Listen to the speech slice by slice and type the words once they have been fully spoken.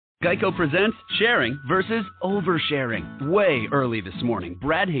Geico presents sharing versus oversharing. Way early this morning,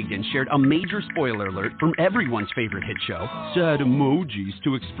 Brad Higdon shared a major spoiler alert from everyone's favorite hit show, sad emojis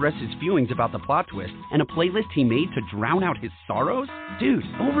to express his feelings about the plot twist, and a playlist he made to drown out his sorrows? Dude,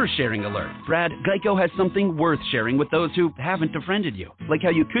 oversharing alert. Brad, Geico has something worth sharing with those who haven't befriended you, like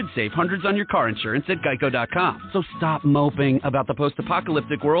how you could save hundreds on your car insurance at geico.com. So stop moping about the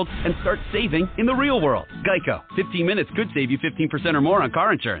post-apocalyptic world and start saving in the real world. Geico, 15 minutes could save you 15% or more on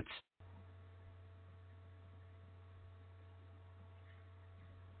car insurance.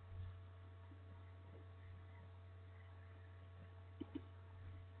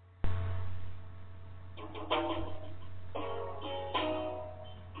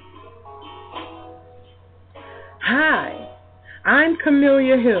 Hi, I'm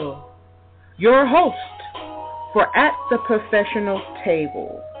Camellia Hill, your host for At the Professionals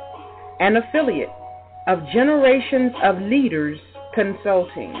Table, an affiliate of Generations of Leaders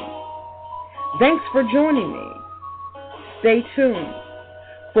Consulting. Thanks for joining me. Stay tuned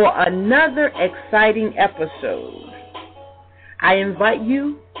for another exciting episode. I invite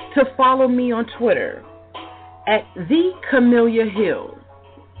you to follow me on Twitter at The Camellia Hill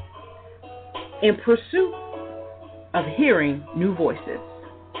in pursuit of hearing new voices.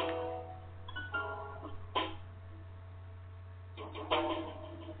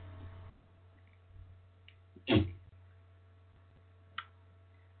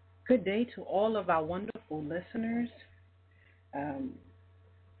 Good day to all of our wonderful listeners.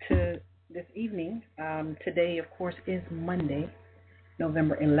 To this evening, today, of course, is Monday,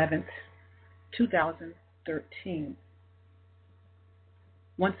 November 11th, 2013.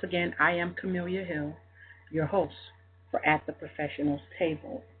 Once again, I am Camellia Hill, your host for At the Professionals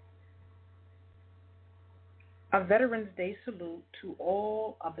Table. A Veterans Day salute to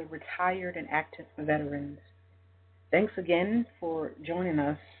all of the retired and active veterans. Thanks again for joining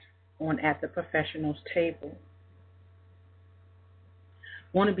us on At the Professionals Table.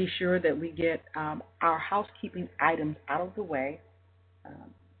 Want to be sure that we get our housekeeping items out of the way.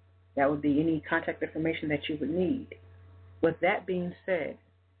 That would be any contact information that you would need. With that being said,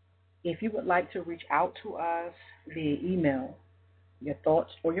 if you would like to reach out to us via email, your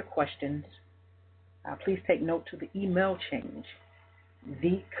thoughts or your questions, please take note to the email change,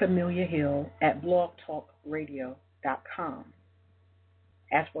 thecameliahill@blogtalkradio.com.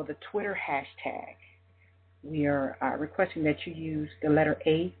 As for the Twitter hashtag, we are requesting that you use the letter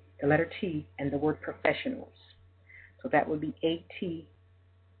A, the letter T, and the word professionals. So that would be AT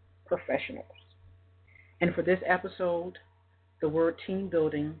professionals. And for this episode, the word team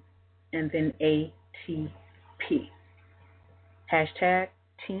building and then ATP. Hashtag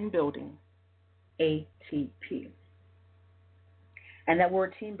team building ATP. And that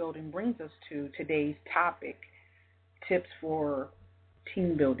word team building brings us to today's topic, tips for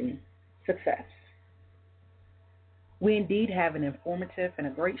team building success. We indeed have an informative and a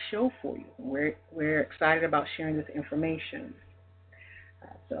great show for you. We're excited about sharing this information.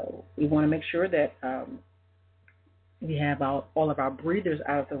 So we want to make sure that we have all of our breathers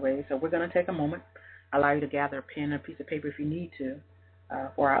out of the way. So we're going to take a moment, allow you to gather a pen and a piece of paper if you need to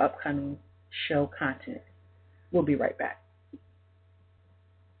for our upcoming show content. We'll be right back.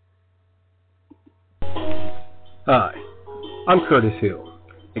 Hi, I'm Curtis Hill,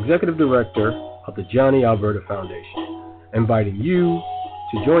 Executive Director of the Johnny Alberta Foundation, inviting you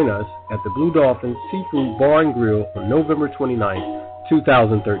to join us at the Blue Dolphin Seafood Bar and Grill on November 29th,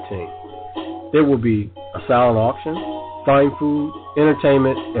 2013. There will be a silent auction, fine food,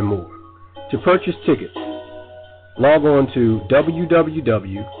 entertainment, and more. To purchase tickets, log on to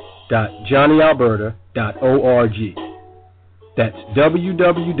www.johnnyalberta.org. That's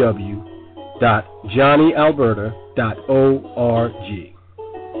www.johnnyalberta.org.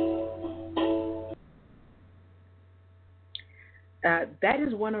 That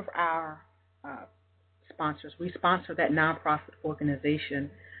is one of our sponsors. We sponsor that nonprofit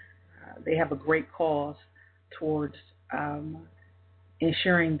organization. They have a great cause towards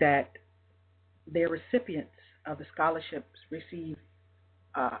ensuring that their recipients of the scholarships receive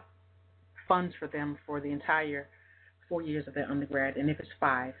funds for them for the entire 4 years of their undergrad, and if it's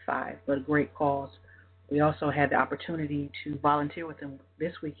five, but a great cause. We also had the opportunity to volunteer with them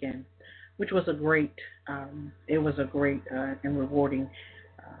this weekend, which was a great, and rewarding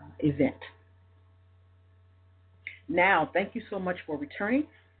event. Now, thank you so much for returning.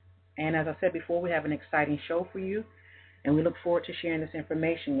 And as I said before, we have an exciting show for you, and we look forward to sharing this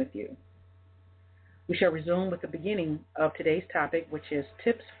information with you. We shall resume with the beginning of today's topic, which is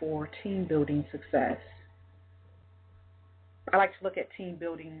tips for team building success. I like to look at team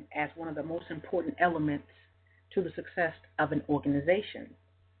building as one of the most important elements to the success of an organization.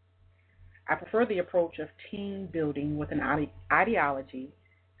 I prefer the approach of team building with an ideology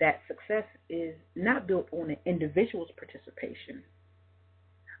that success is not built on an individual's participation,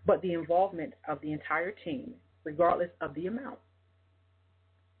 but the involvement of the entire team, regardless of the amount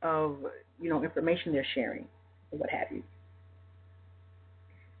of information they're sharing or what have you.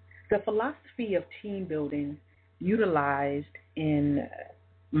 The philosophy of team building utilized in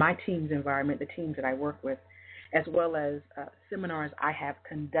my team's environment, the teams that I work with, as well as seminars I have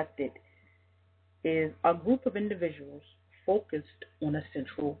conducted, is a group of individuals focused on a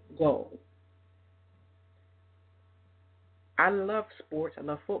central goal. I love sports. I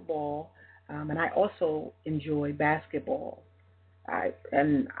love football, and I also enjoy basketball.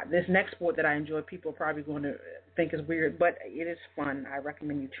 And this next sport that I enjoy, people are probably going to think is weird, but it is fun. I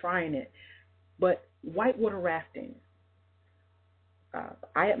recommend you trying it. But whitewater rafting,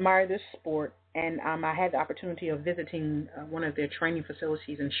 I admire this sport, and I had the opportunity of visiting one of their training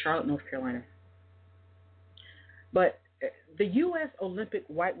facilities in Charlotte, North Carolina. But the U.S. Olympic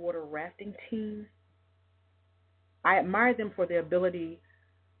whitewater rafting team, I admire them for their ability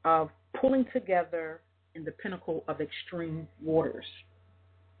of pulling together in the pinnacle of extreme waters.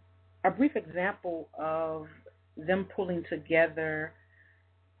 A brief example of them pulling together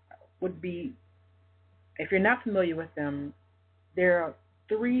would be, if you're not familiar with them, there are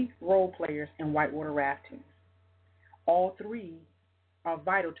 3 role players in whitewater rafting. All 3 are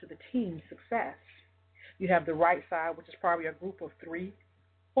vital to the team's success. You have the right side, which is probably a group of 3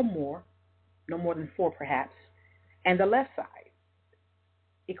 or more, no more than 4 perhaps, and the left side,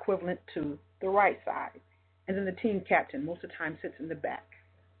 equivalent to the right side. And then the team captain most of the time sits in the back.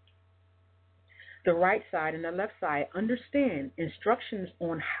 The right side and the left side understand instructions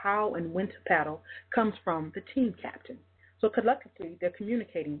on how and when to paddle comes from the team captain. So collectively, they're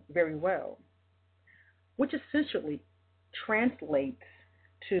communicating very well, which essentially translates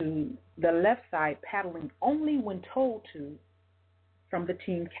to the left side paddling only when told to from the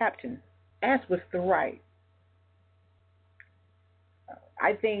team captain, as with the right.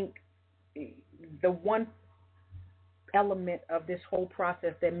 I think the one element of this whole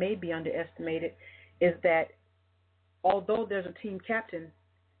process that may be underestimated is that although there's a team captain,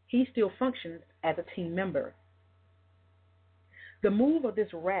 he still functions as a team member. The move of this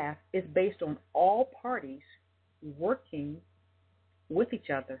raft is based on all parties working with each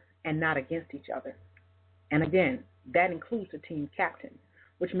other and not against each other. And again, that includes the team captain,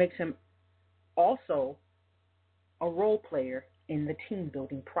 which makes him also a role player in the team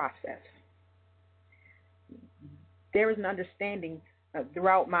building process. There is an understanding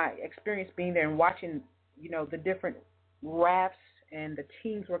throughout my experience being there and watching, the different rafts and the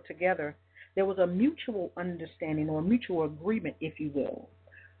teams work together. There was a mutual understanding or a mutual agreement, if you will,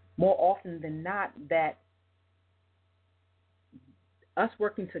 more often than not, that us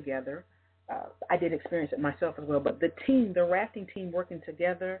working together, I did experience it myself as well, but the rafting team working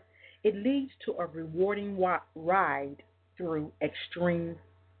together, it leads to a rewarding ride through extreme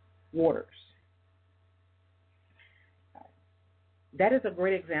waters. That is a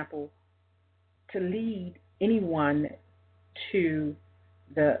great example to lead anyone to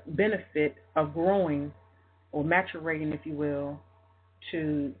the benefit of growing or maturating, if you will,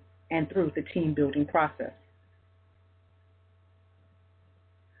 to and through the team building process.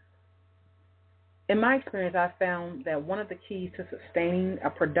 In my experience, I found that one of the keys to sustaining a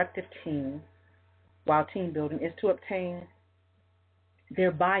productive team while team building is to obtain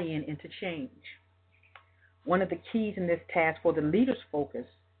their buy-in into change. One of the keys in this task for the leader's focus,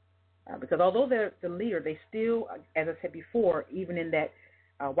 because although they're the leader, they still, as I said before, even in that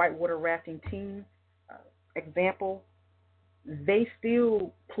whitewater rafting team example, they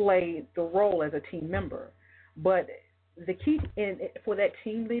still play the role as a team member. But the key for that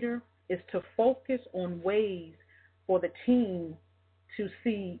team leader is to focus on ways for the team to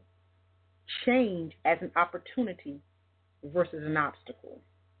see change as an opportunity versus an obstacle.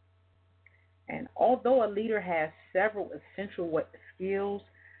 And although a leader has several essential skills,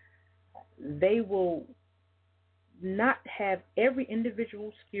 they will not have every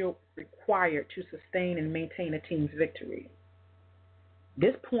individual skill required to sustain and maintain a team's victory.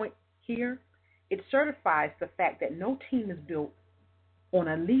 This point here, it certifies the fact that no team is built on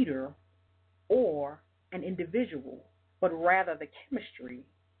a leader or an individual, but rather the chemistry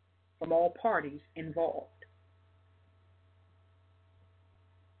from all parties involved.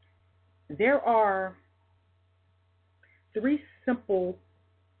 There are 3 simple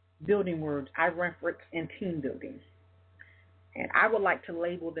building words I reference in team building, and I would like to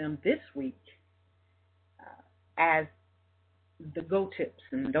label them this week as the go tips.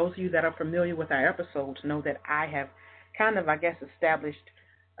 And those of you that are familiar with our episodes know that I have kind of, established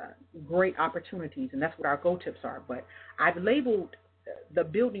great opportunities, and that's what our Go Tips are. But I've labeled the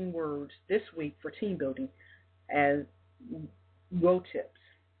building words this week for team building as Go Tips.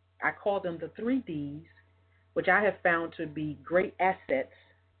 I call them the 3 Ds, which I have found to be great assets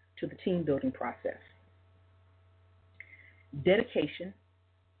to the team building process. Dedication,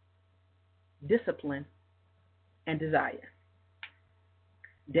 discipline, and desire.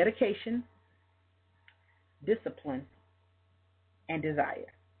 Dedication, discipline, and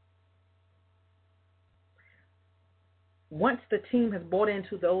desire. Once the team has bought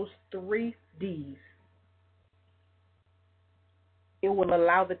into those 3 Ds, it will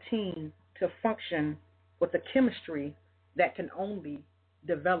allow the team to function with a chemistry that can only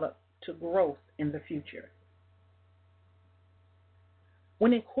develop to growth in the future.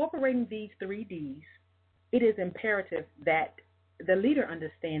 When incorporating these 3 Ds, it is imperative that the leader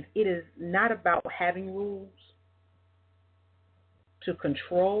understands it is not about having rules to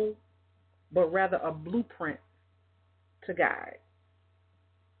control, but rather a blueprint to guide.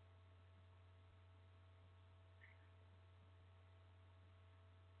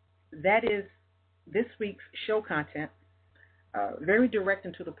 That is this week's show content, very direct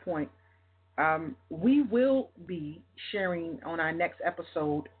and to the point. We will be sharing on our next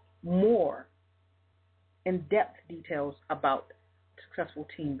episode more in-depth details about successful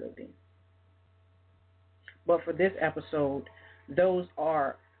team building. But for this episode, those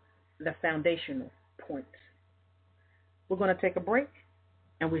are the foundational points. We're going to take a break,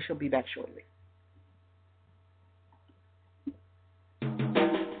 and we shall be back shortly.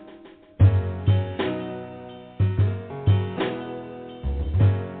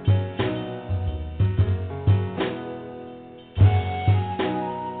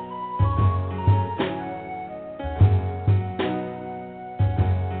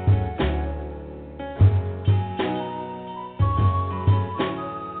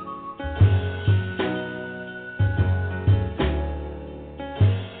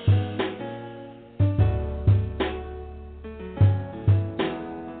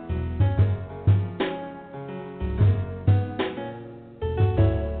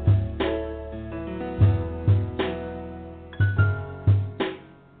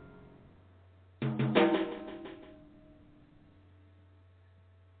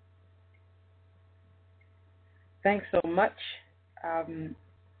 Thanks so much.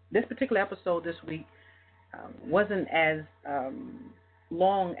 This particular episode this week wasn't as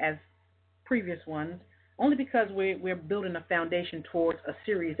long as previous ones, only because we're building a foundation towards a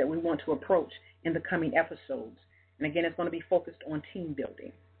series that we want to approach in the coming episodes. And again, it's going to be focused on team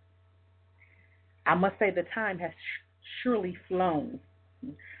building. I must say the time has surely flown.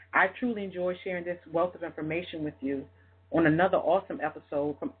 I truly enjoyed sharing this wealth of information with you on another awesome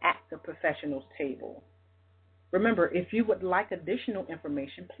episode from At the Professionals Table. Remember, if you would like additional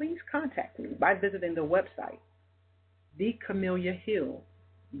information, please contact me by visiting the website,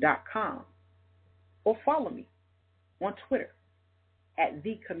 thecameliahill.com, or follow me on Twitter at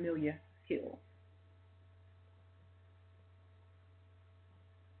thecameliahill.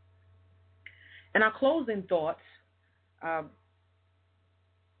 And our closing thoughts, I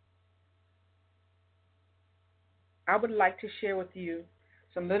would like to share with you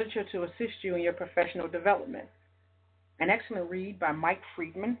some literature to assist you in your professional development. An excellent read by Mike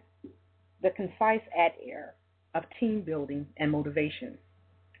Friedman, The Concise Ad-Air of Team Building and Motivation.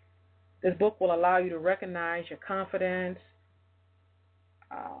 This book will allow you to recognize your confidence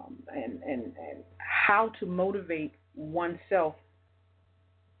and how to motivate oneself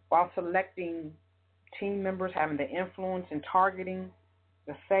while selecting team members, having the influence in targeting,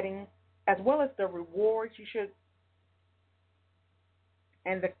 the setting, as well as the rewards you should,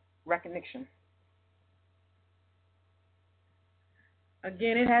 and the recognition.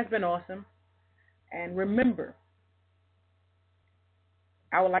 Again, it has been awesome. And remember,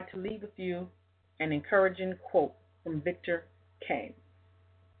 I would like to leave with you an encouraging quote from Victor K.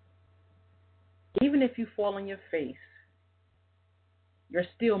 Even if you fall on your face, you're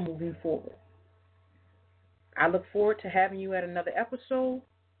still moving forward. I look forward to having you at another episode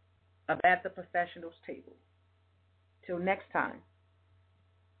of At the Professionals Table. Till next time,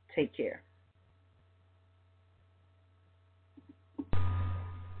 take care.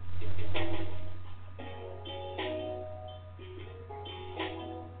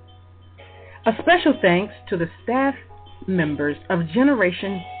 A special thanks to the staff members of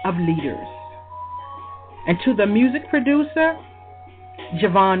Generation of Leaders, and to the music producer,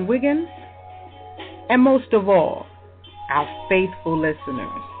 Javon Wiggins, and most of all, our faithful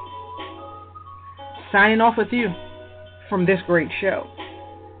listeners. Signing off with you from this great show,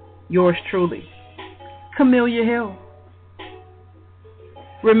 yours truly, Camellia Hill.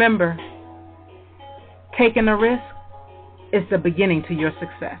 Remember, taking a risk is the beginning to your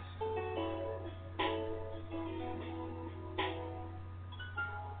success.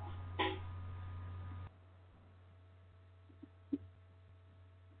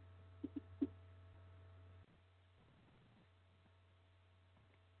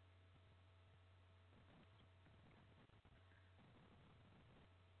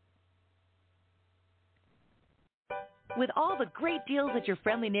 With all the great deals at your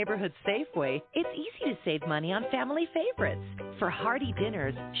friendly neighborhood Safeway, it's easy to save money on family favorites. For hearty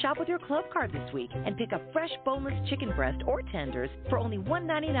dinners, shop with your club card this week and pick up fresh boneless chicken breast or tenders for only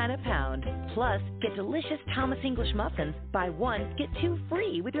 $1.99 a pound. Plus, get delicious Thomas English muffins. Buy one, get two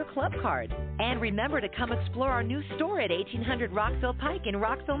free with your club card. And remember to come explore our new store at 1800 Rockville Pike in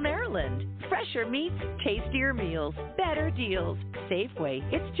Rockville, Maryland. Fresher meats, tastier meals, better deals. Safeway,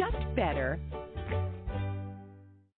 it's just better.